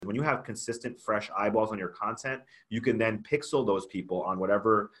when you have consistent, fresh eyeballs on your content, you can then pixel those people on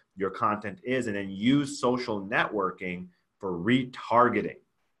whatever your content is and then use social networking for retargeting.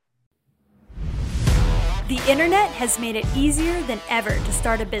 The internet has made it easier than ever to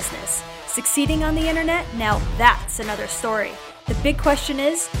start a business. Succeeding on the internet, now that's another story. The big question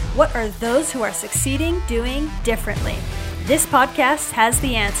is, what are those who are succeeding doing differently? This podcast has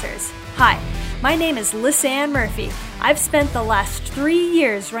the answers. Hi, my name is Lisanne Murphy. I've spent the last 3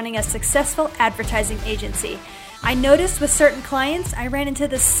 years running a successful advertising agency. I noticed with certain clients, I ran into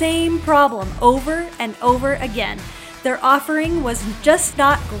the same problem over and over again. Their offering was just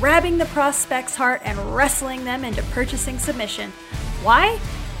not grabbing the prospect's heart and wrestling them into purchasing submission. Why?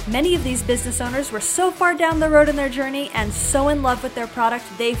 Many of these business owners were so far down the road in their journey and so in love with their product,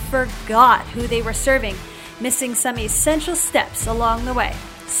 they forgot who they were serving, missing some essential steps along the way.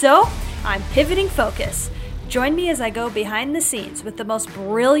 So, I'm pivoting focus. Join me as I go behind the scenes with the most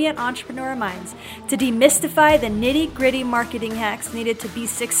brilliant entrepreneur minds to demystify the nitty-gritty marketing hacks needed to be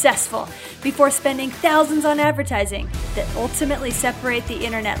successful before spending thousands on advertising that ultimately separate the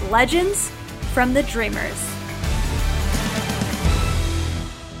internet legends from the dreamers.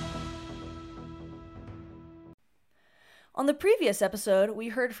 On the previous episode, we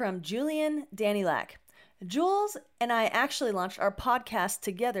heard from Julian Danilak. Jules and I actually launched our podcast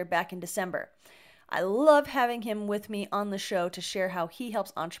together back in December. I love having him with me on the show to share how he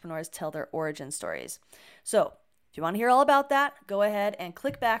helps entrepreneurs tell their origin stories. So, if you want to hear all about that, go ahead and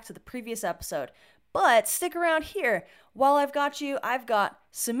click back to the previous episode. But stick around here. While I've got you, I've got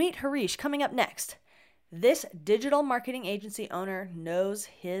Sumeet Harish coming up next. This digital marketing agency owner knows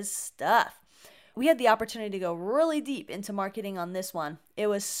his stuff. We had the opportunity to go really deep into marketing on this one. It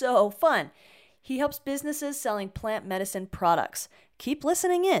was so fun. He helps businesses selling plant medicine products. Keep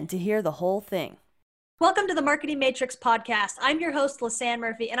listening in to hear the whole thing. Welcome to the Marketing Matrix podcast. I'm your host, Lisanne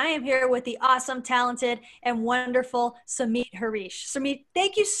Murphy, and I am here with the awesome, talented, and wonderful Sumeet Harish. Sumeet,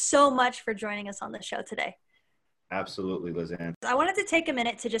 thank you so much for joining us on the show today. Absolutely, Lisanne. I wanted to take a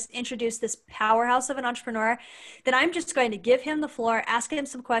minute to just introduce this powerhouse of an entrepreneur. Then I'm just going to give him the floor, ask him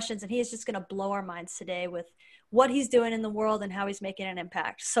some questions, and he is just going to blow our minds today with what he's doing in the world and how he's making an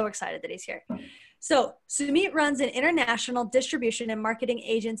impact. So excited that he's here. So Sumeet runs an international distribution and marketing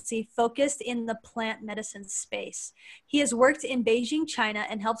agency focused in the plant medicine space. He has worked in Beijing, China,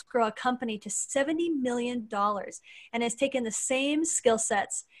 and helped grow a company to $70 million and has taken the same skill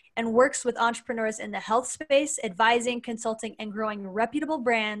sets and works with entrepreneurs in the health space, advising, consulting, and growing reputable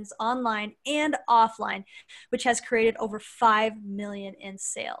brands online and offline, which has created over $5 million in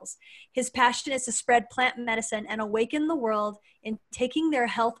sales. His passion is to spread plant medicine and awaken the world in taking their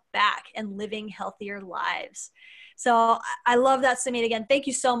health back and living healthier lives. So I love that, Sumeet. Again, thank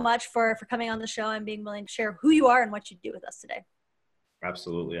you so much for coming on the show and being willing to share who you are and what you do with us today.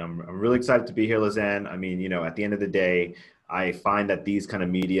 Absolutely. I'm really excited to be here, Lisanne. I mean, at the end of the day, I find that these kind of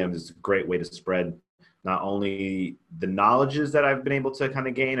mediums is a great way to spread not only the knowledges that I've been able to kind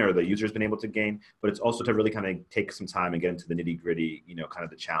of gain or the user's been able to gain, but it's also to really kind of take some time and get into the nitty gritty, kind of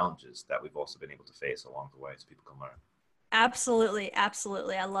the challenges that we've also been able to face along the way so people can learn. Absolutely.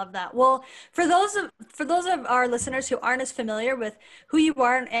 Absolutely. I love that. Well, for those of our listeners who aren't as familiar with who you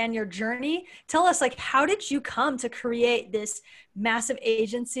are and your journey, tell us, how did you come to create this massive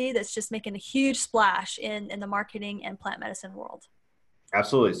agency that's just making a huge splash in the marketing and plant medicine world?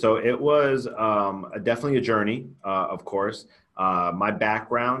 Absolutely. So it was definitely a journey, of course. My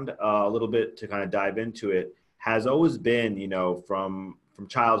background, a little bit to kind of dive into it, has always been, from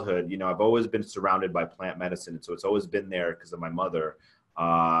childhood, I've always been surrounded by plant medicine. So it's always been there because of my mother.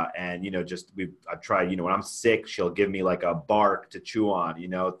 I've tried, when I'm sick, she'll give me like a bark to chew on,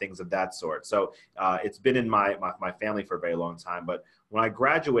 things of that sort. So it's been in my family for a very long time. But when I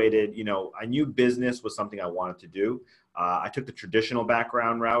graduated, I knew business was something I wanted to do. I took the traditional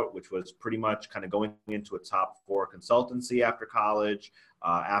background route, which was pretty much kind of going into a top 4 consultancy after college.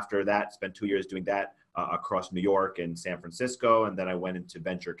 After that, spent 2 years doing that across New York and San Francisco. And then I went into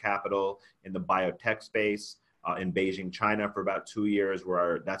venture capital in the biotech space in Beijing, China for about 2 years,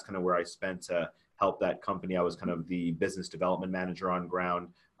 that's kind of where I spent to help that company. I was kind of the business development manager on ground,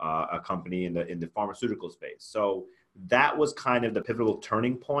 a company in the pharmaceutical space. So that was kind of the pivotal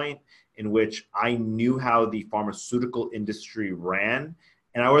turning point in which I knew how the pharmaceutical industry ran.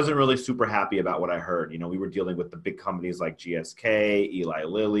 And I wasn't really super happy about what I heard. We were dealing with the big companies like GSK, Eli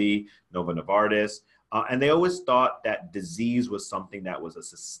Lilly, Novo Novartis. And they always thought that disease was something that was a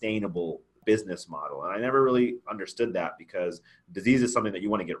sustainable business model. And I never really understood that because disease is something that you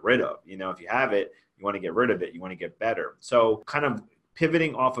want to get rid of. If you have it, you want to get rid of it. You want to get better. So kind of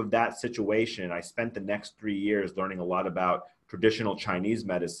pivoting off of that situation, I spent the next 3 years learning a lot about traditional Chinese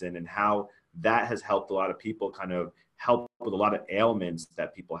medicine and how that has helped a lot of people kind of help with a lot of ailments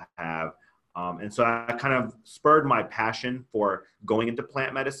that people have. And so that kind of spurred my passion for going into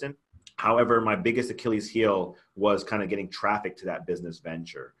plant medicine. However, my biggest Achilles heel was kind of getting traffic to that business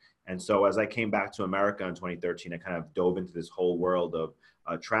venture. And so as I came back to America in 2013, I kind of dove into this whole world of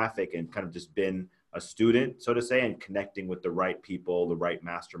traffic and kind of just been a student, so to say, and connecting with the right people, the right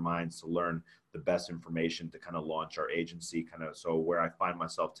masterminds to learn the best information to kind of launch our agency. Kind of so where I find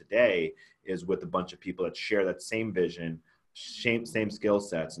myself today is with a bunch of people that share that same vision, same skill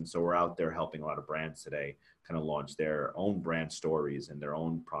sets. And so we're out there helping a lot of brands today kind of launch their own brand stories and their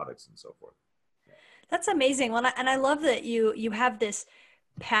own products and so forth. That's amazing. Well, and I love that you have this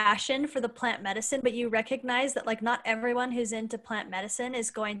passion for the plant medicine, but you recognize that like not everyone who's into plant medicine is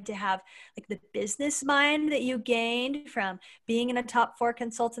going to have like the business mind that you gained from being in a top 4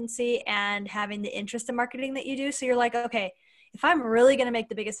 consultancy and having the interest in marketing that you do. So you're like, okay, if I'm really going to make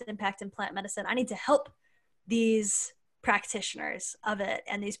the biggest impact in plant medicine, I need to help these practitioners of it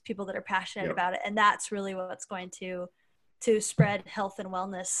and these people that are passionate about it. And that's really what's going to spread health and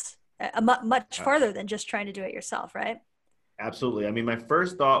wellness much farther than just trying to do it yourself, right? Absolutely. I mean, my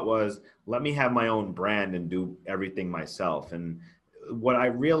first thought was, let me have my own brand and do everything myself. And what I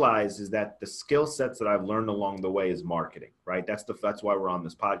realized is that the skill sets that I've learned along the way is marketing, right? That's why we're on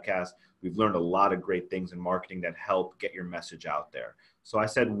this podcast. We've learned a lot of great things in marketing that help get your message out there. So I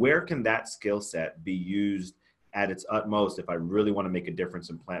said, where can that skill set be used at its utmost if I really want to make a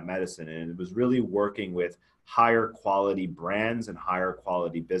difference in plant medicine? And it was really working with higher quality brands and higher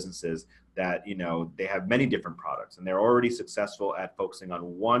quality businesses that, you know, they have many different products and they're already successful at focusing on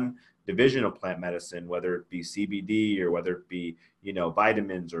one division of plant medicine, whether it be CBD or whether it be, you know,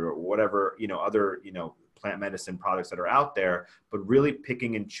 vitamins or whatever, you know, other, you know, plant medicine products that are out there, but really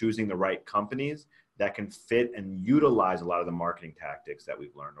picking and choosing the right companies that can fit and utilize a lot of the marketing tactics that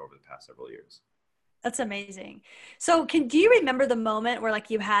we've learned over the past several years. That's amazing. So do you remember the moment where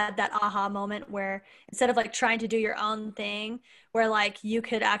like you had that aha moment where instead of like trying to do your own thing, where like you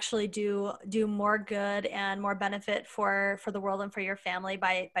could actually do more good and more benefit for the world and for your family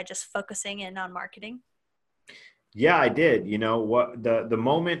by just focusing in on marketing? Yeah, I did. You know what, the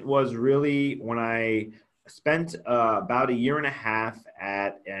moment was really when I spent about a year and a half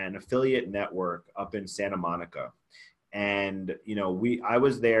at an affiliate network up in Santa Monica. And you know, I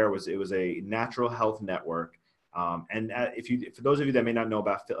was there. It was a natural health network. And for those of you that may not know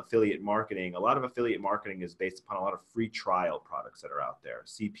about affiliate marketing, a lot of affiliate marketing is based upon a lot of free trial products that are out there.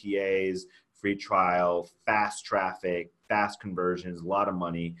 CPAs, free trial, fast traffic, fast conversions, a lot of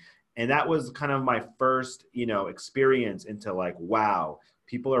money. And that was kind of my first, you know, experience into like, wow,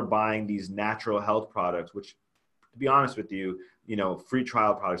 people are buying these natural health products, which, to be honest with you, you know, free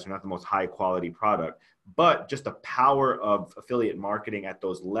trial products are not the most high quality product, but just the power of affiliate marketing at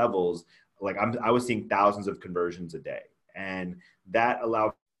those levels, like I was seeing thousands of conversions a day. And that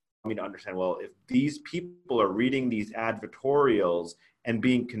allowed me to understand, well, if these people are reading these advertorials and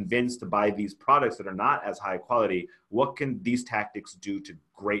being convinced to buy these products that are not as high quality, what can these tactics do to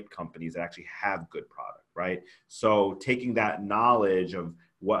great companies that actually have good product, right? So taking that knowledge of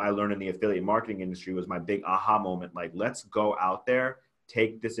what I learned in the affiliate marketing industry was my big aha moment. Like, let's go out there,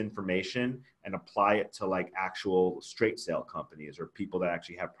 take this information and apply it to like actual straight sale companies or people that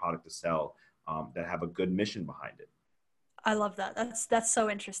actually have product to sell, that have a good mission behind it. I love that. That's so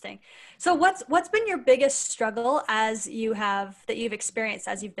interesting. So what's been your biggest struggle that you've experienced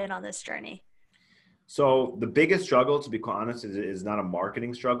as you've been on this journey? So the biggest struggle, to be quite honest, is not a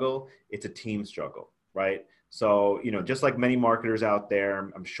marketing struggle. It's a team struggle, right? So, you know, just like many marketers out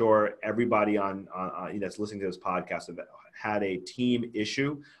there, I'm sure everybody on that's listening to this podcast have had a team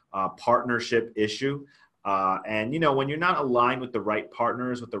issue, partnership issue. And, you know, when you're not aligned with the right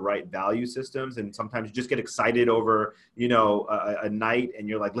partners, with the right value systems, and sometimes you just get excited over, you know, a night and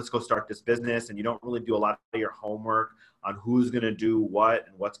you're like, let's go start this business. And you don't really do a lot of your homework on who's going to do what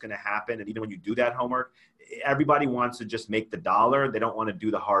and what's going to happen. And even when you do that homework, everybody wants to just make the dollar. They don't want to do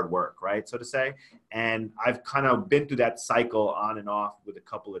the hard work, right? So to say. And I've kind of been through that cycle on and off with a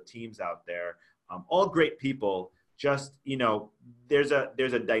couple of teams out there, all great people. Just, you know, there's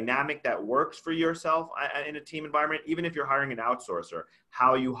a dynamic that works for yourself in a team environment, even if you're hiring an outsourcer,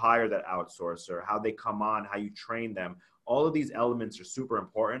 how you hire that outsourcer, how they come on, how you train them. All of these elements are super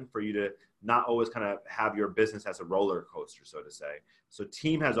important for you to not always kind of have your business as a roller coaster, so to say. So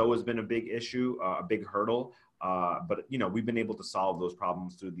team has always been a big issue, a big hurdle. But, you know, we've been able to solve those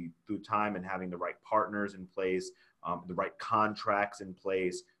problems through time and having the right partners in place, the right contracts in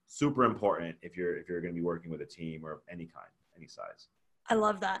place. Super important if you're going to be working with a team or any kind, any size. I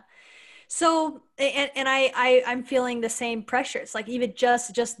love that. So, I'm feeling the same pressures. Like even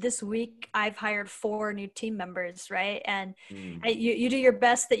just this week, I've hired 4 new team members, right? And Mm, you do your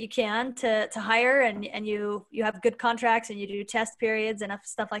best that you can to hire, and you have good contracts, and you do test periods and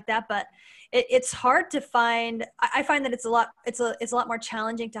stuff like that. But it's hard to find. I find that it's a lot more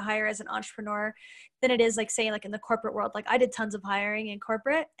challenging to hire as an entrepreneur than it is like say like in the corporate world. Like I did tons of hiring in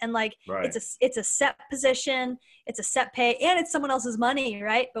corporate, and like right. it's a set position, it's a set pay, and it's someone else's money,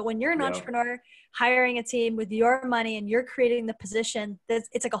 right? But when you're an Yeah. entrepreneur hiring a team with your money and you're creating the position,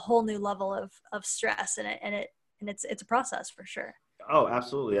 it's like a whole new level of stress, and it's a process for sure. Oh,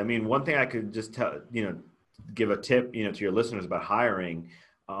 absolutely. I mean, one thing I could just tell, give a tip, to your listeners about hiring.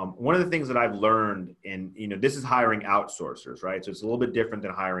 One of the things that I've learned this is hiring outsourcers, right? So it's a little bit different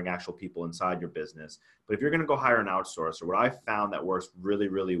than hiring actual people inside your business. But if you're going to go hire an outsourcer, what I've found that works really,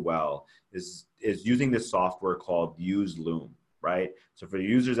 really well is using this software called Use Loom, right? So for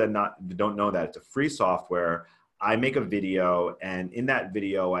users that don't know that, it's a free software. I make a video, and in that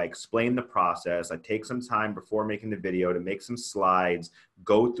video, I explain the process. I take some time before making the video to make some slides,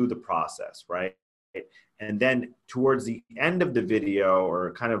 go through the process, right? And then towards the end of the video,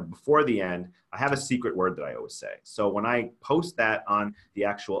 or kind of before the end, I have a secret word that I always say. So when I post that on the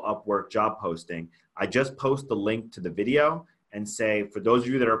actual Upwork job posting, I just post the link to the video and say, for those of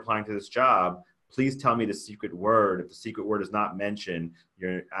you that are applying to this job, please tell me the secret word. If the secret word is not mentioned,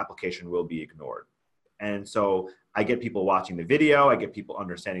 your application will be ignored. And so I get people watching the video, I get people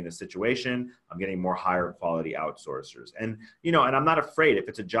understanding the situation, I'm getting more higher quality outsourcers. And, and I'm not afraid if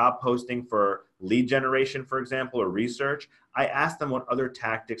it's a job posting for lead generation, for example, or research, I ask them what other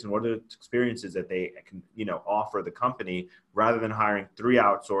tactics and what other experiences that they can, offer the company, rather than hiring 3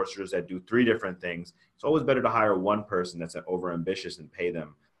 outsourcers that do 3 different things. It's always better to hire one person that's over ambitious and pay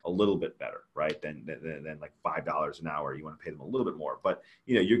them a little bit better, right? Than like $5 an hour. You want to pay them a little bit more, but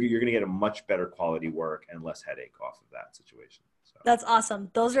you're going to get a much better quality work and less headache off of that situation. So. That's awesome.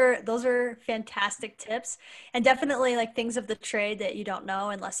 Those are fantastic tips, and definitely like things of the trade that you don't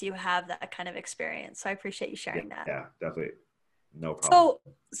know unless you have that kind of experience. So I appreciate you sharing that. Yeah, definitely. No problem.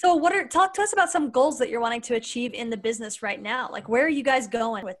 So talk to us about some goals that you're wanting to achieve in the business right now. Like where are you guys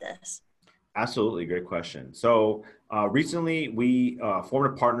going with this? Absolutely. Great question. So recently we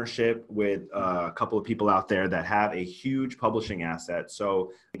formed a partnership with a couple of people out there that have a huge publishing asset.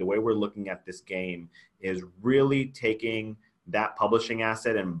 So the way we're looking at this game is really taking that publishing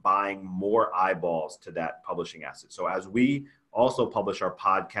asset and buying more eyeballs to that publishing asset. So as we also publish our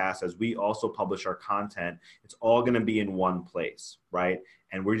podcast, as we also publish our content, it's all going to be in one place, right?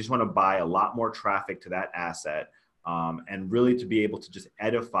 And we just want to buy a lot more traffic to that asset. And really to be able to just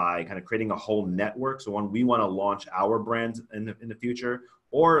edify, kind of creating a whole network. So when we want to launch our brands in the future,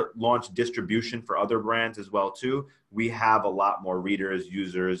 or launch distribution for other brands as well too, we have a lot more readers,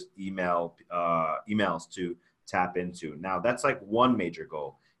 users, emails to tap into. Now that's like one major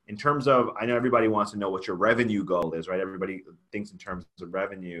goal. In terms of, I know everybody wants to know what your revenue goal is, right? Everybody thinks in terms of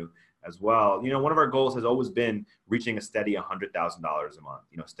revenue as well. One of our goals has always been reaching a steady $100,000 a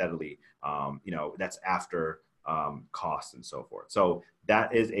month, steadily. That's after costs and so forth. So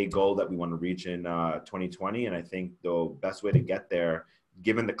that is a goal that we want to reach in 2020. And I think the best way to get there,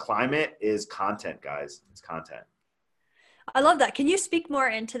 given the climate, is content, guys. It's content. I love that. Can you speak more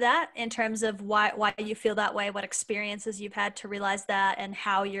into that in terms of why you feel that way, what experiences you've had to realize that, and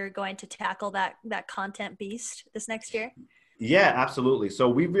how you're going to tackle that content beast this next year? Yeah, absolutely. So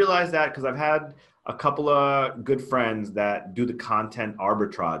we realized that because I've had a couple of good friends that do the content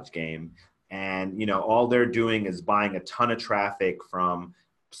arbitrage game. And, all they're doing is buying a ton of traffic from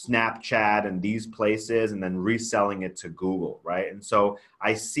Snapchat and these places and then reselling it to Google, right? And so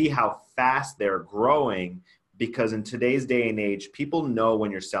I see how fast they're growing, because in today's day and age, people know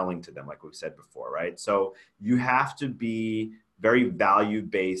when you're selling to them, like we've said before, right? So you have to be very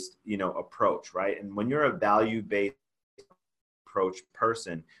value-based, approach, right? And when you're a value-based approach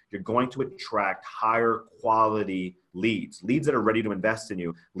person, you're going to attract higher quality leads that are ready to invest in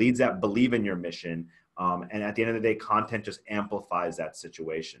you, leads that believe in your mission. And at the end of the day, content just amplifies that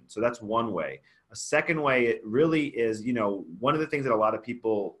situation. So that's one way. A second way, it really is, one of the things that a lot of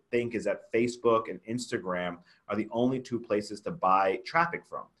people think is that Facebook and Instagram are the only 2 places to buy traffic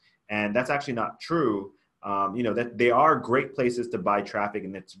from. And that's actually not true. That they are great places to buy traffic,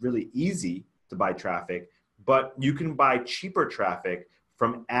 and it's really easy to buy traffic, but you can buy cheaper traffic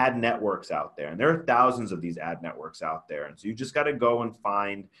from ad networks out there. And there are thousands of these ad networks out there. And so you just got to go and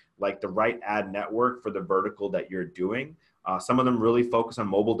find like the right ad network for the vertical that you're doing. Some of them really focus on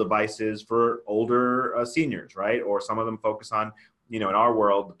mobile devices for older seniors, right? Or some of them focus on, in our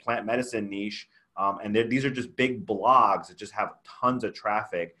world, the plant medicine niche. And these are just big blogs that just have tons of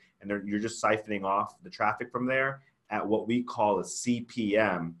traffic. and you're just siphoning off the traffic from there at what we call a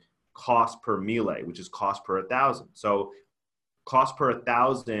CPM, cost per melee, which is cost per 1,000. So cost per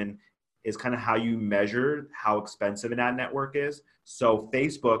 1,000 is kind of how you measure how expensive an ad network is. So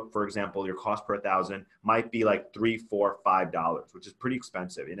Facebook, for example, your cost per 1,000 might be like $3, $4, $5, which is pretty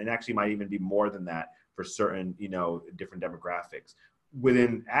expensive. And it actually might even be more than that for certain, different demographics.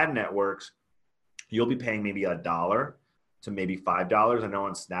 Within ad networks, you'll be paying maybe $1 to maybe $5. I know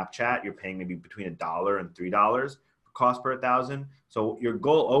on Snapchat, you're paying maybe between $1 and $3 for cost per 1,000. So your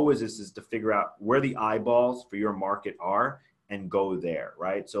goal always is to figure out where the eyeballs for your market are and go there,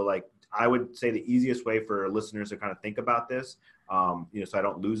 right? So like, I would say the easiest way for listeners to kind of think about this, so I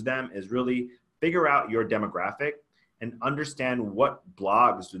don't lose them, is really figure out your demographic and understand what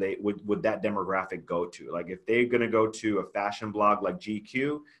blogs would that demographic go to. Like if they're going to go to a fashion blog like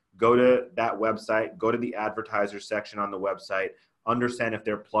GQ, go to that website, go to the advertiser section on the website, understand if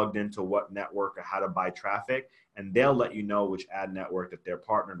they're plugged into what network or how to buy traffic, and they'll let you know which ad network that they're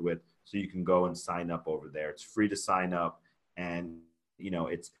partnered with, so you can go and sign up over there. It's free to sign up, and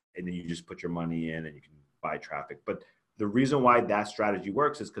and then you just put your money in and you can buy traffic. But the reason why that strategy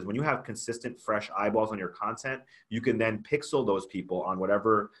works is because when you have consistent, fresh eyeballs on your content, you can then pixel those people on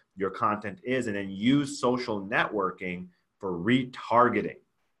whatever your content is and then use social networking for retargeting.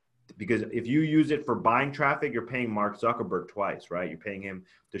 Because if you use it for buying traffic, you're paying Mark Zuckerberg twice, right? You're paying him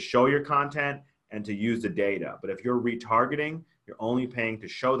to show your content and to use the data. But if you're retargeting, you're only paying to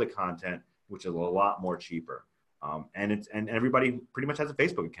show the content, which is a lot more cheaper. And everybody pretty much has a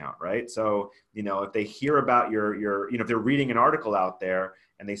Facebook account, right? So, if they hear about your, if they're reading an article out there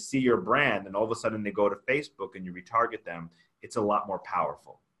and they see your brand and all of a sudden they go to Facebook and you retarget them, it's a lot more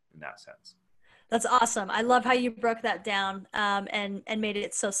powerful in that sense. That's awesome. I love how you broke that down and made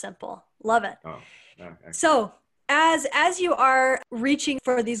it so simple. Love it. Oh, okay. So as you are reaching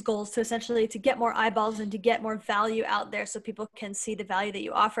for these goals to essentially to get more eyeballs and to get more value out there so people can see the value that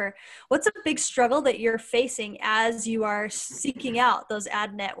you offer, what's a big struggle that you're facing as you are seeking out those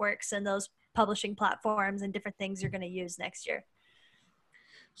ad networks and those publishing platforms and different things you're going to use next year?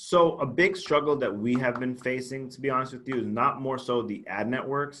 So a big struggle that we have been facing, to be honest with you, is not more so the ad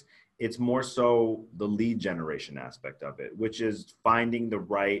networks. It's more so the lead generation aspect of it, which is finding the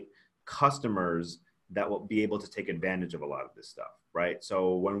right customers that will be able to take advantage of a lot of this stuff, right?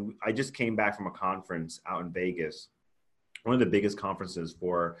 So when I just came back from a conference out in Vegas, one of the biggest conferences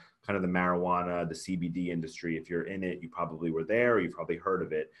for kind of the marijuana, the CBD industry. If you're in it, you probably were there, or you've probably heard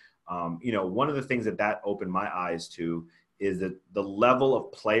of it. One of the things that opened my eyes to is that the level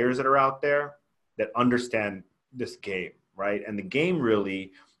of players that are out there that understand this game, right? And the game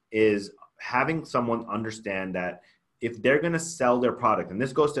really is having someone understand that if they're going to sell their product, and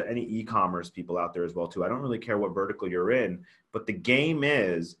this goes to any e-commerce people out there as well too. I don't really care what vertical you're in, but the game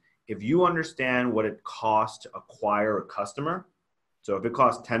is if you understand what it costs to acquire a customer. So if it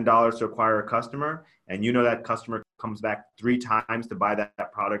costs $10 to acquire a customer and that customer comes back 3 times to buy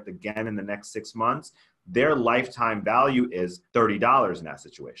that product again in the next 6 months, their lifetime value is $30 in that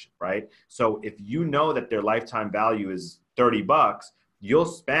situation, right? So if you know that their lifetime value is $30, you'll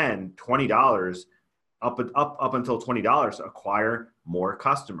spend $20 up until $20 to acquire more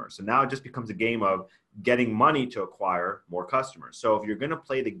customers. So now it just becomes a game of getting money to acquire more customers. So if you're going to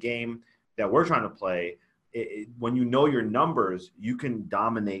play the game that we're trying to play, when you know your numbers, you can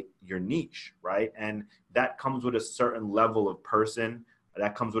dominate your niche, right? And that comes with a certain level of person.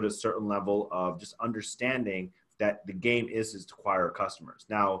 That comes with a certain level of just understanding that the game is to acquire customers.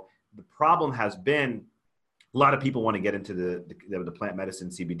 Now, the problem has been a lot of people want to get into the plant medicine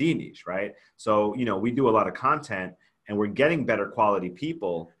CBD niche, right? So, we do a lot of content and we're getting better quality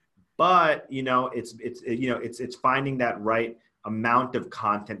people, but it's finding that right amount of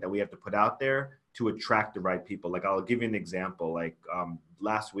content that we have to put out there to attract the right people. Like, I'll give you an example. Like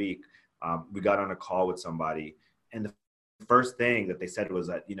last week, we got on a call with somebody, and the first thing that they said was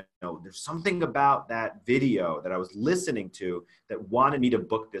that, there's something about that video that I was listening to that wanted me to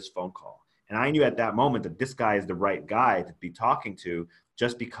book this phone call. And I knew at that moment that this guy is the right guy to be talking to,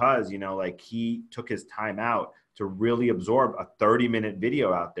 just because, he took his time out to really absorb a 30-minute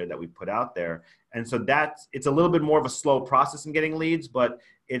video out there that we put out there. And so it's a little bit more of a slow process in getting leads, but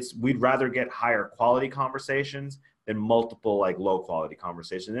we'd rather get higher quality conversations than multiple low quality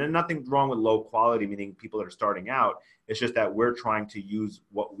conversations. And nothing wrong with low quality, meaning people that are starting out. It's just that we're trying to use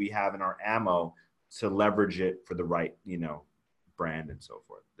what we have in our ammo to leverage it for the right, brand and so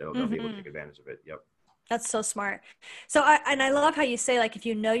forth. They'll be able to take advantage of it. Yep. That's so smart. So I love how you say, if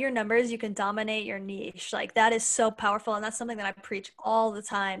you know your numbers, you can dominate your niche. That is so powerful. And that's something that I preach all the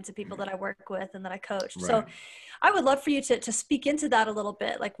time to people that I work with and that I coach. Right. So I would love for you to speak into that a little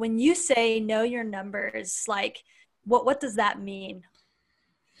bit. Like when you say know your numbers, like what does that mean?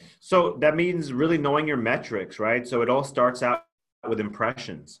 So that means really knowing your metrics, right? So it all starts out with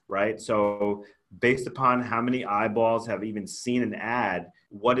impressions, right? So based upon how many eyeballs have even seen an ad,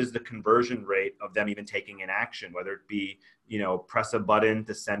 what is the conversion rate of them even taking an action, whether it be, press a button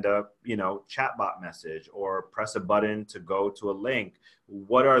to send a, chatbot message or press a button to go to a link.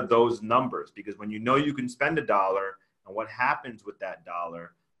 What are those numbers? Because when you know you can spend $1 and what happens with that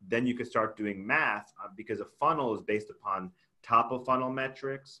dollar, then you can start doing math because a funnel is based upon top of funnel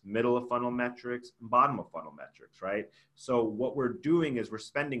metrics, middle of funnel metrics, and bottom of funnel metrics, right? So what we're doing is we're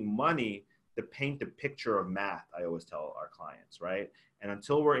spending money to paint a picture of math, I always tell our clients, right? And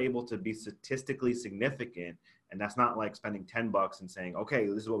until we're able to be statistically significant, and that's not like spending $10 and saying, okay,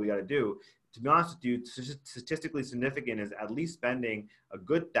 this is what we got to do. To be honest with you, statistically significant is at least spending a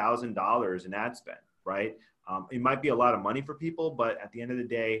good $1,000 in ad spend, right? It might be a lot of money for people, but at the end of the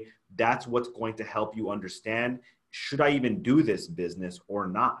day, that's what's going to help you understand, should I even do this business or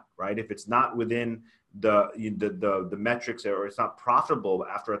not, right? If it's not within the metrics or it's not profitable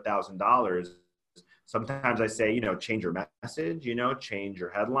after $1,000, sometimes I say, change your message, change your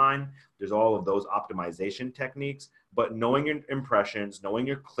headline. There's all of those optimization techniques, but knowing your impressions, knowing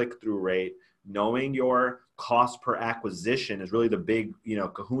your click-through rate, knowing your cost per acquisition is really the big,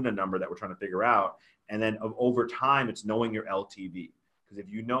 kahuna number that we're trying to figure out. And then over time, it's knowing your LTV. Because if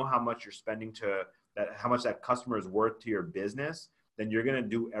you know how much you're spending how much that customer is worth to your business, then you're going to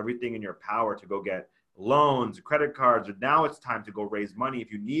do everything in your power to go get loans, credit cards, or now it's time to go raise money if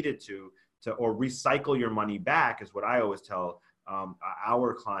you needed to or recycle your money back is what I always tell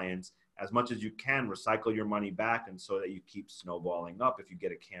our clients. As much as you can, recycle your money back, and so that you keep snowballing up if you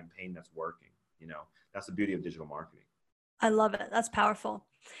get a campaign that's working. That's the beauty of digital marketing. I love it. That's powerful.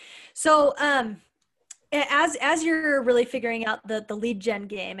 So as you're really figuring out the lead gen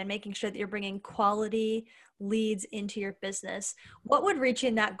game and making sure that you're bringing quality leads into your business, what would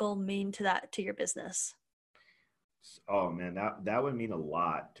reaching that goal mean to your business? Oh man, that would mean a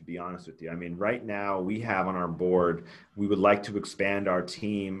lot, to be honest with you. I mean, right now we have on our board, we would like to expand our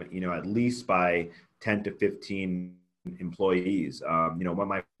team, at least by 10 to 15 employees.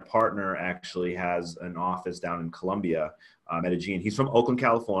 My partner actually has an office down in Colombia, Medellin. He's from Oakland,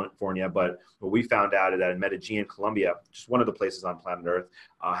 California, but what we found out is that in Medellin, Colombia, just one of the places on planet Earth,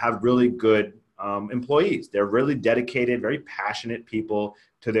 have really good employees. They're really dedicated, very passionate people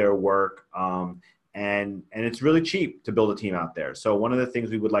to their work. And it's really cheap to build a team out there. So one of the things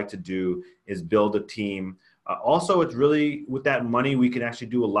we would like to do is build a team. Also, it's really, with that money, we can actually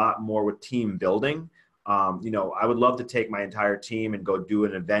do a lot more with team building. I would love to take my entire team and go do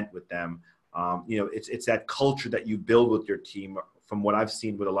an event with them. It's that culture that you build with your team. From what I've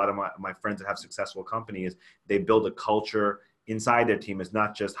seen with a lot of my friends that have successful companies, they build a culture inside their team. It's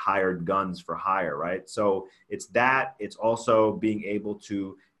not just hired guns for hire, right? So it's also being able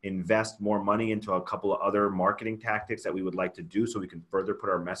to invest more money into a couple of other marketing tactics that we would like to do so we can further put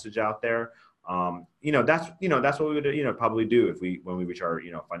our message out there. That's what we would, probably do when we reach our,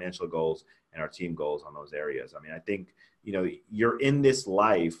 financial goals and our team goals on those areas. I mean, I think, you're in this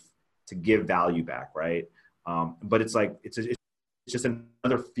life to give value back, right? But it's like, it's just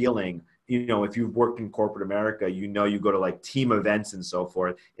another feeling, if you've worked in corporate America, you go to like team events and so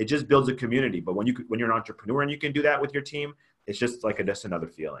forth, it just builds a community. But when you're an entrepreneur and you can do that with your team, it's just like just another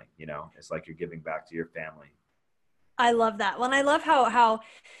feeling, it's like you're giving back to your family. I love that. Well, and I love how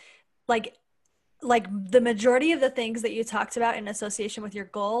like the majority of the things that you talked about in association with your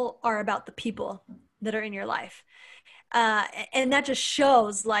goal are about the people that are in your life. And that just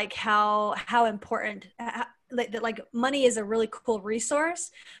shows like how important like money is a really cool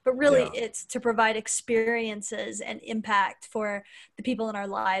resource, but really it's to provide experiences and impact for the people in our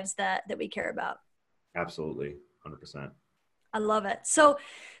lives that we care about. Absolutely. 100%. I love it. So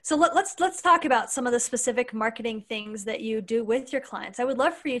let's talk about some of the specific marketing things that you do with your clients. I would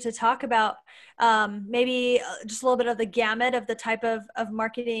love for you to talk about maybe just a little bit of the gamut of the type of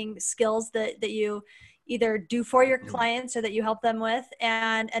marketing skills that you either do for your clients or that you help them with,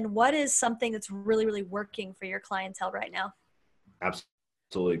 and what is something that's really, really working for your clientele right now?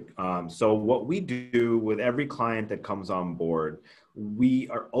 Absolutely. So what we do with every client that comes on board, we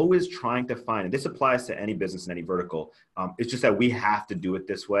are always trying to find, and this applies to any business in any vertical, it's just that we have to do it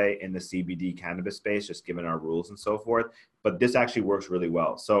this way in the CBD cannabis space, just given our rules and so forth. But this actually works really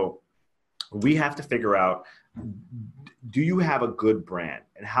well. So we have to figure out, do you have a good brand?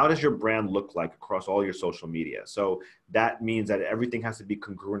 And how does your brand look like across all your social media? So that means that everything has to be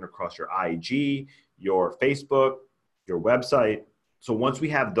congruent across your IG, your Facebook, your website, So once we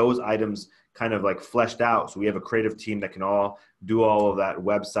have those items kind of like fleshed out, so we have a creative team that can all do all of that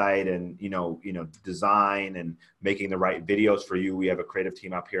website and, design and making the right videos for you. We have a creative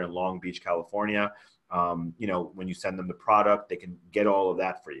team up here in Long Beach, California. When you send them the product, they can get all of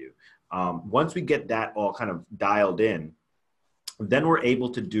that for you. Once we get that all kind of dialed in, then we're able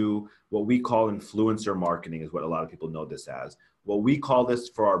to do what we call influencer marketing, is what a lot of people know this as. What we call this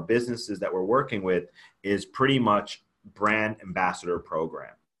for our businesses that we're working with is pretty much brand ambassador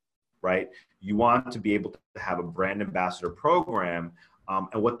program, right? You want to be able to have a brand ambassador program.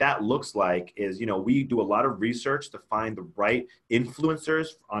 And what that looks like is, we do a lot of research to find the right influencers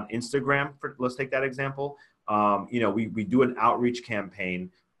on Instagram. Let's take that example. We do an outreach campaign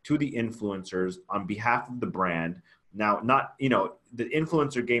to the influencers on behalf of the brand. Now, the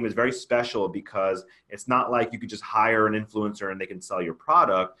influencer game is very special because it's not like you could just hire an influencer and they can sell your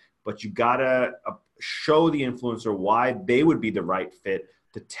product, but you gotta show the influencer why they would be the right fit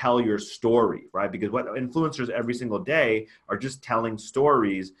to tell your story, right? Because what influencers every single day are just telling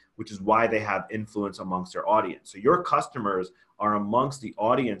stories, which is why they have influence amongst their audience. So your customers are amongst the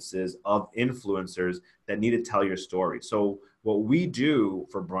audiences of influencers that need to tell your story. So what we do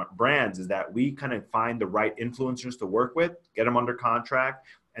for brands is that we kind of find the right influencers to work with, get them under contract,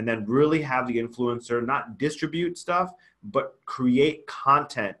 and then really have the influencer not distribute stuff, but create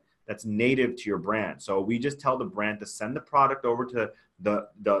content that's native to your brand. So we just tell the brand to send the product over to the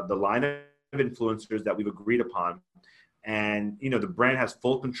line of influencers that we've agreed upon. And, the brand has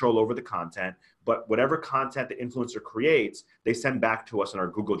full control over the content, but whatever content the influencer creates, they send back to us in our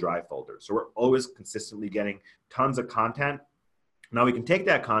Google Drive folder. So we're always consistently getting tons of content. Now we can take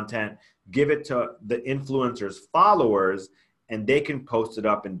that content, give it to the influencer's followers, and they can post it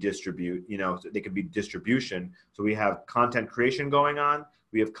up and distribute, so they can be distribution. So we have content creation going on.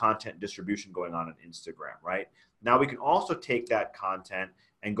 We have content distribution going on Instagram, right? Now we can also take that content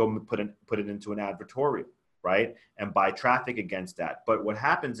and go put it into an advertorial, right? And buy traffic against that. But what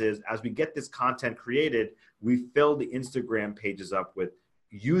happens is, as we get this content created, we fill the Instagram pages up with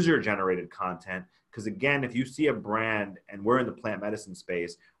user-generated content. Because again, if you see a brand, and we're in the plant medicine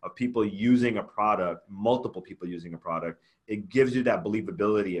space of people using a product, multiple people using a product, it gives you that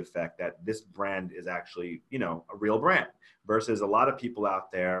believability effect that this brand is actually, a real brand. Versus a lot of people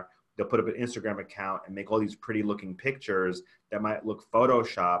out there, they'll put up an Instagram account and make all these pretty looking pictures that might look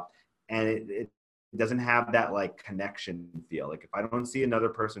Photoshopped, and it doesn't have that like connection feel. Like if I don't see another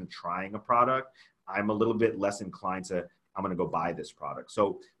person trying a product, I'm a little bit less inclined to, I'm going to go buy this product.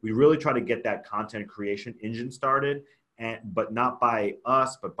 So we really try to get that content creation engine started, but not by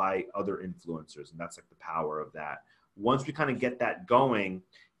us, but by other influencers. And that's like the power of that. Once we kind of get that going,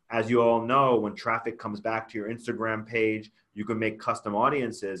 as you all know, when traffic comes back to your Instagram page, you can make custom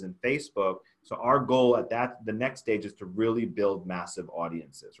audiences in Facebook. So our goal at the next stage is to really build massive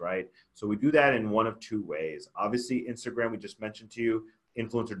audiences, right? So we do that in one of two ways. Obviously, Instagram, we just mentioned to you,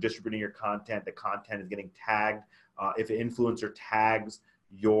 influencer distributing your content. The content is getting tagged. If an influencer tags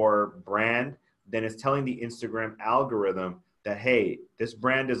your brand, then it's telling the Instagram algorithm that, hey, this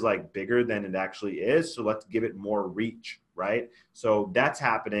brand is like bigger than it actually is. So let's give it more reach, right? So that's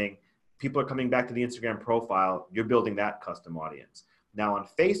happening. People are coming back to the Instagram profile. You're building that custom audience. Now on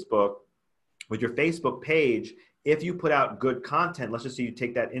Facebook, with your Facebook page, if you put out good content, let's just say you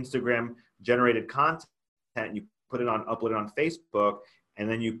take that Instagram generated content, you upload it on Facebook, and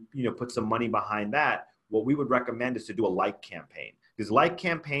then you put some money behind that. What we would recommend is to do a like campaign. Because like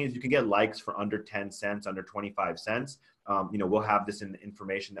campaigns, you can get likes for under 10 cents, under 25 cents. We'll have this in the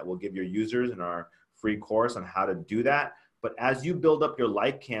information that we'll give your users in our free course on how to do that. But as you build up your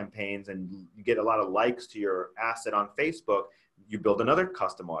like campaigns and you get a lot of likes to your asset on Facebook, you build another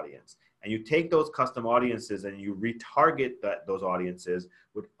custom audience. And you take those custom audiences and you retarget those audiences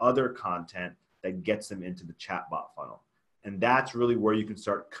with other content that gets them into the chatbot funnel. And that's really where you can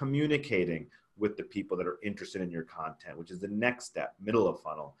start communicating with the people that are interested in your content, which is the next step, middle of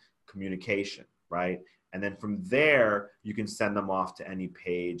funnel, communication, right? And then from there, you can send them off to any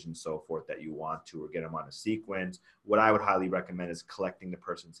page and so forth that you want to, or get them on a sequence. What I would highly recommend is collecting the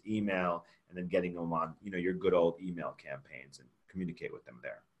person's email and then getting them on, your good old email campaigns and communicate with them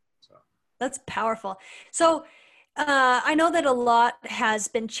there. So that's powerful. So I know that a lot has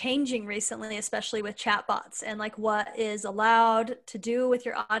been changing recently, especially with chatbots and like what is allowed to do with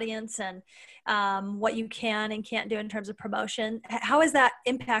your audience and what you can and can't do in terms of promotion. How has that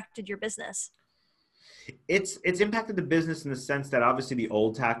impacted your business? It's impacted the business in the sense that obviously the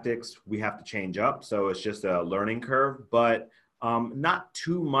old tactics we have to change up. So it's just a learning curve, but not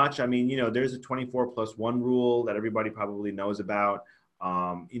too much. I mean, there's a 24+1 rule that everybody probably knows about.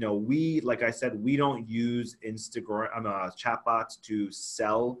 Like I said, we don't use chatbots to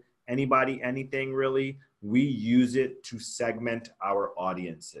sell anybody anything really. We use it to segment our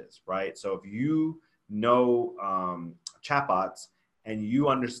audiences, right? So if you know chatbots and you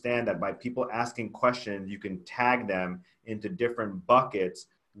understand that by people asking questions, you can tag them into different buckets,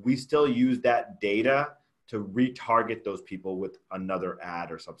 we still use that data to retarget those people with another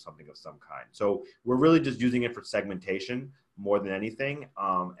ad or something of some kind. So we're really just using it for segmentation more than anything.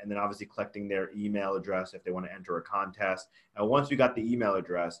 And then obviously collecting their email address if they want to enter a contest. And once we got the email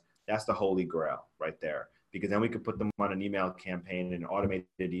address, that's the holy grail right there. Because then we can put them on an email campaign, an automated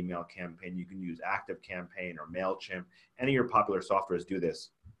email campaign. You can use ActiveCampaign or MailChimp. Any of your popular softwares do this.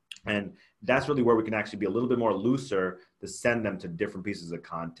 And that's really where we can actually be a little bit more looser to send them to different pieces of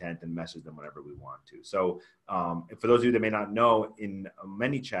content and message them whenever we want to. So for those of you that may not know, in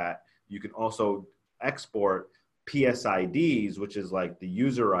ManyChat, you can also export PSIDs, which is like the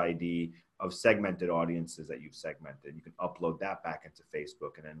user ID of segmented audiences that you've segmented. You can upload that back into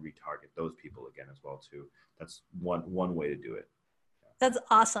Facebook and then retarget those people again as well too. That's one way to do it. That's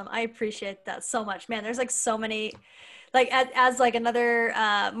awesome. I appreciate that so much, man. There's like so many, like as like another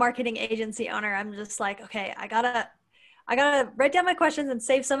marketing agency owner, I'm just like, okay, I gotta write down my questions and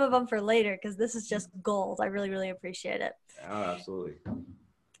save some of them for later, because this is just gold. I really, really appreciate it. Oh, absolutely.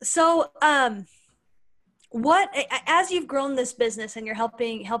 So, as you've grown this business and you're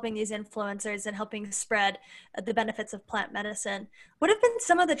helping these influencers and helping spread the benefits of plant medicine, what have been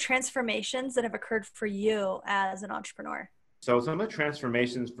some of the transformations that have occurred for you as an entrepreneur? So some of the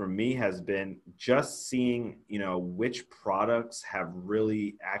transformations for me has been just seeing, which products have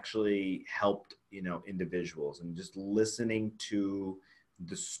really actually helped, individuals, and just listening to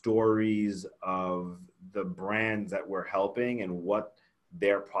the stories of the brands that we're helping and what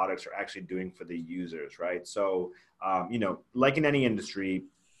their products are actually doing for the users, right? So, like in any industry,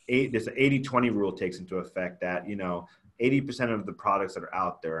 this 80-20 rule takes into effect that, 80% of the products that are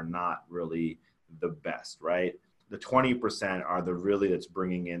out there are not really the best, right? The 20% are that's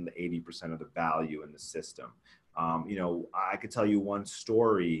bringing in the 80% of the value in the system. I could tell you one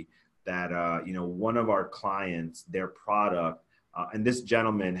story that, one of our clients, their product, and this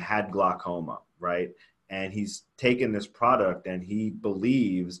gentleman had glaucoma, right? And he's taken this product and he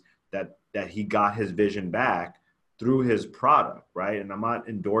believes that he got his vision back through his product, right? And I'm not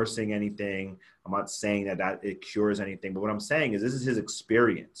endorsing anything. I'm not saying that it cures anything, but what I'm saying is this is his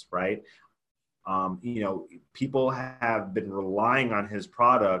experience, right? People have been relying on his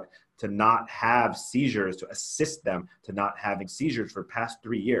product to not have seizures, to assist them to not having seizures for the past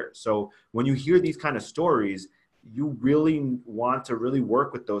 3 years. So when you hear these kind of stories, you really want to really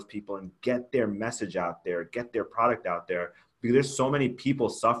work with those people and get their message out there, get their product out there, because there's so many people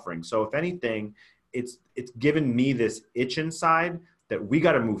suffering. So if anything, it's given me this itch inside that we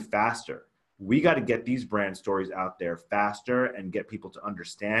got to move faster. We got to get these brand stories out there faster and get people to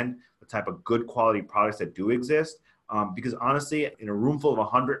understand the type of good quality products that do exist. Because honestly, in a room full of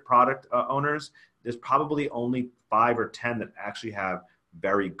 100 product owners, there's probably only 5 or 10 that actually have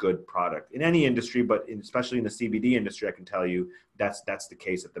very good product in any industry, but especially in the CBD industry, I can tell you that's the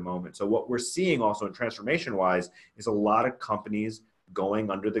case at the moment. So what we're seeing also in transformation wise is a lot of companies going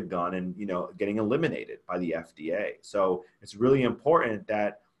under the gun and, getting eliminated by the FDA. So it's really important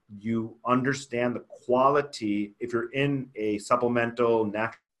that you understand the quality. If you're in a supplemental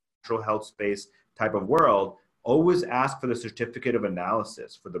natural health space type of world, always ask for the certificate of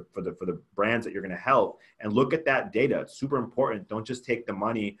analysis for the brands that you're going to help, and look at that data. It's super important. Don't just take the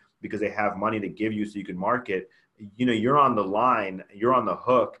money because they have money to give you so you can market. You're on the line, you're on the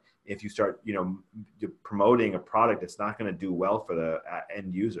hook if you start, promoting a product that's not going to do well for the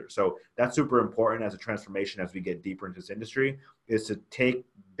end user. So that's super important as a transformation as we get deeper into this industry, is to take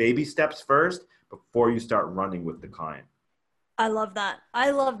baby steps first before you start running with the client. I love that.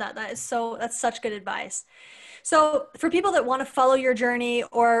 That's such good advice. So for people that want to follow your journey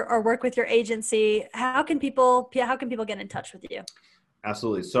or work with your agency, how can people get in touch with you?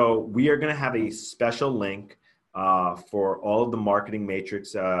 Absolutely. So we are going to have a special link for all of the marketing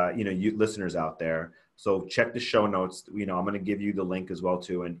matrix, you listeners out there. So check the show notes. I'm going to give you the link as well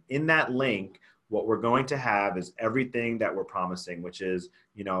too. And in that link, what we're going to have is everything that we're promising, which is,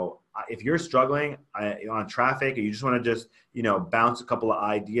 if you're struggling on traffic and you just want to bounce a couple of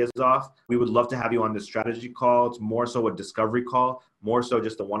ideas off, we would love to have you on the strategy call. It's more so a discovery call, more so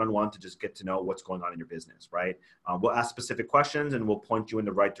just a one-on-one to just get to know what's going on in your business, right? We'll ask specific questions and we'll point you in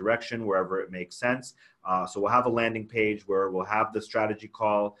the right direction wherever it makes sense. So we'll have a landing page where we'll have the strategy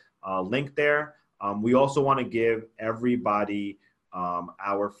call link there. We also want to give everybody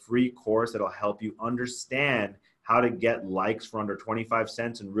our free course that'll help you understand how to get likes for under 25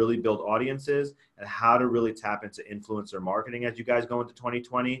 cents and really build audiences, and how to really tap into influencer marketing as you guys go into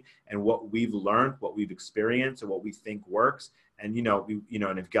 2020, and what we've learned, what we've experienced, and what we think works. And, and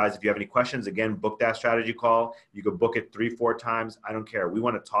if you have any questions, again, book that strategy call. You could book it 3-4 times. I don't care. We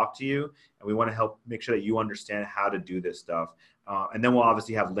want to talk to you, and we want to help make sure that you understand how to do this stuff. And then we'll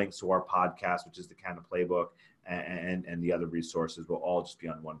obviously have links to our podcast, which is the Kind of Playbook, and the other resources will all just be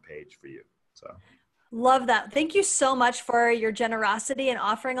on one page for you. So. Love that. Thank you so much for your generosity and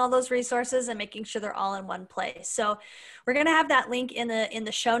offering all those resources and making sure they're all in one place. So we're going to have that link in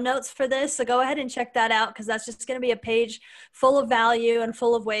the show notes for this. So go ahead and check that out, because that's just going to be a page full of value and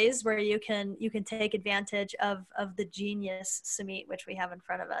full of ways where you can take advantage of the genius, Sumeet, which we have in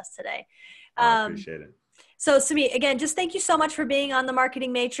front of us today. I appreciate it. So Sumeet, again, just thank you so much for being on the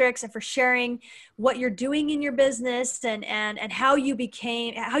Marketing Matrix and for sharing what you're doing in your business and how you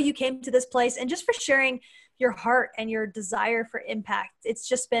came to this place, and just for sharing your heart and your desire for impact. It's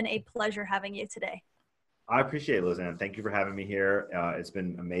just been a pleasure having you today. I appreciate it, Lizanne. Thank you for having me here. It's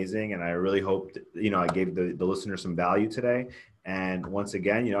been amazing. And I really hope, I gave the listeners some value today. And once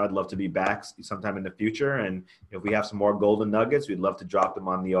again, I'd love to be back sometime in the future. And if we have some more golden nuggets, we'd love to drop them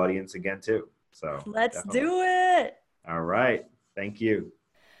on the audience again too. So let's do it. All right. Thank you.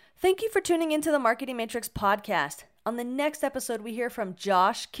 Thank you for tuning into the Marketing Matrix podcast. On the next episode, we hear from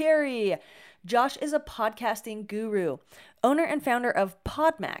Josh Carey. Josh is a podcasting guru, owner and founder of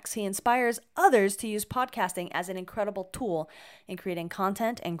Podmax. He inspires others to use podcasting as an incredible tool in creating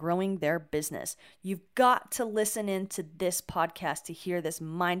content and growing their business. You've got to listen into this podcast to hear this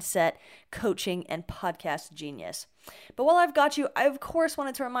mindset, coaching, and podcast genius. But while I've got you, I of course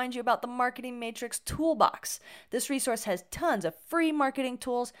wanted to remind you about the Marketing Matrix Toolbox. This resource has tons of free marketing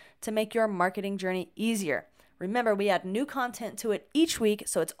tools to make your marketing journey easier. Remember, we add new content to it each week,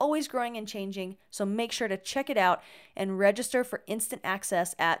 so it's always growing and changing. So make sure to check it out and register for instant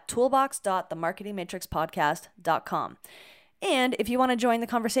access at toolbox.themarketingmatrixpodcast.com. And if you want to join the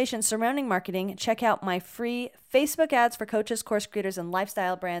conversation surrounding marketing, check out my free Facebook Ads for Coaches, Course Creators, and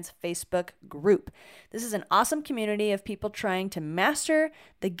Lifestyle Brands Facebook group. This is an awesome community of people trying to master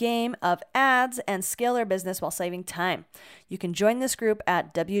the game of ads and scale their business while saving time. You can join this group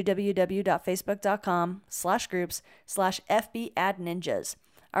at www.facebook.com/groups/FBAdNinjas.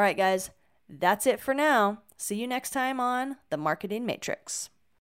 All right, guys, that's it for now. See you next time on The Marketing Matrix.